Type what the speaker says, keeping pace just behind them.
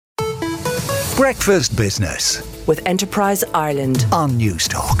Breakfast Business with Enterprise Ireland on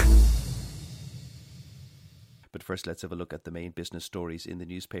Newstalk. But first, let's have a look at the main business stories in the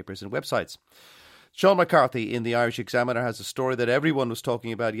newspapers and websites. Sean McCarthy in the Irish Examiner has a story that everyone was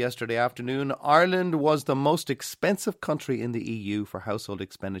talking about yesterday afternoon. Ireland was the most expensive country in the EU for household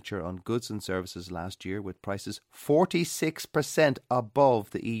expenditure on goods and services last year, with prices 46%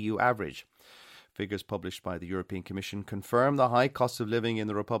 above the EU average. Figures published by the European Commission confirm the high cost of living in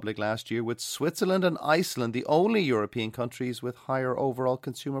the Republic last year, with Switzerland and Iceland the only European countries with higher overall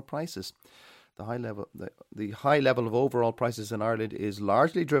consumer prices. The high level of overall prices in Ireland is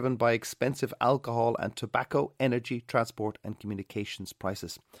largely driven by expensive alcohol and tobacco, energy, transport and communications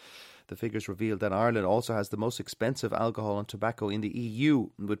prices. The figures reveal that Ireland also has the most expensive alcohol and tobacco in the EU,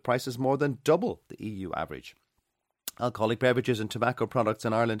 with prices more than double the EU average. Alcoholic beverages and tobacco products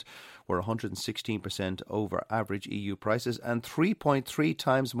in Ireland were 116% over average EU prices and 3.3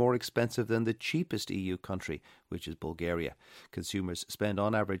 times more expensive than the cheapest EU country, which is Bulgaria. Consumers spend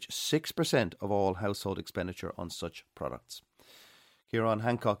on average 6% of all household expenditure on such products. Kieran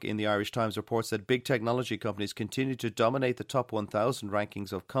Hancock in the Irish Times reports that big technology companies continue to dominate the top 1,000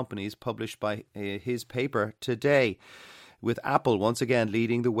 rankings of companies published by his paper today, with Apple once again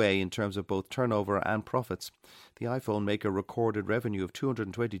leading the way in terms of both turnover and profits. The iPhone maker recorded revenue of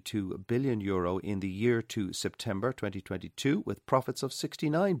 €222 billion in the year to September 2022, with profits of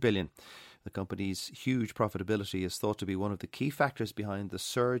 €69 billion. The company's huge profitability is thought to be one of the key factors behind the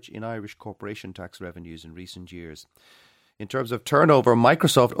surge in Irish corporation tax revenues in recent years. In terms of turnover,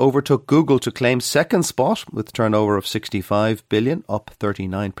 Microsoft overtook Google to claim second spot with turnover of $65 billion, up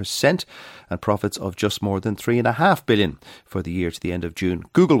 39%, and profits of just more than $3.5 billion for the year to the end of June.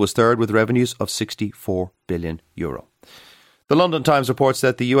 Google was third with revenues of €64 billion. The London Times reports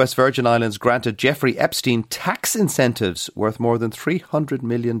that the US Virgin Islands granted Jeffrey Epstein tax incentives worth more than $300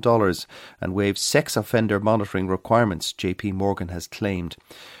 million and waived sex offender monitoring requirements, JP Morgan has claimed.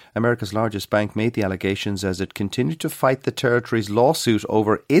 America's largest bank made the allegations as it continued to fight the territory's lawsuit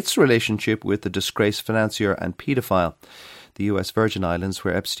over its relationship with the disgraced financier and paedophile. The US Virgin Islands,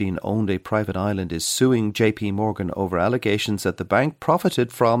 where Epstein owned a private island, is suing JP Morgan over allegations that the bank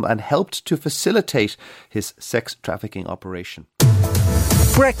profited from and helped to facilitate his sex trafficking operation.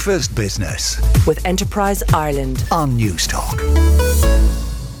 Breakfast Business with Enterprise Ireland on Newstalk.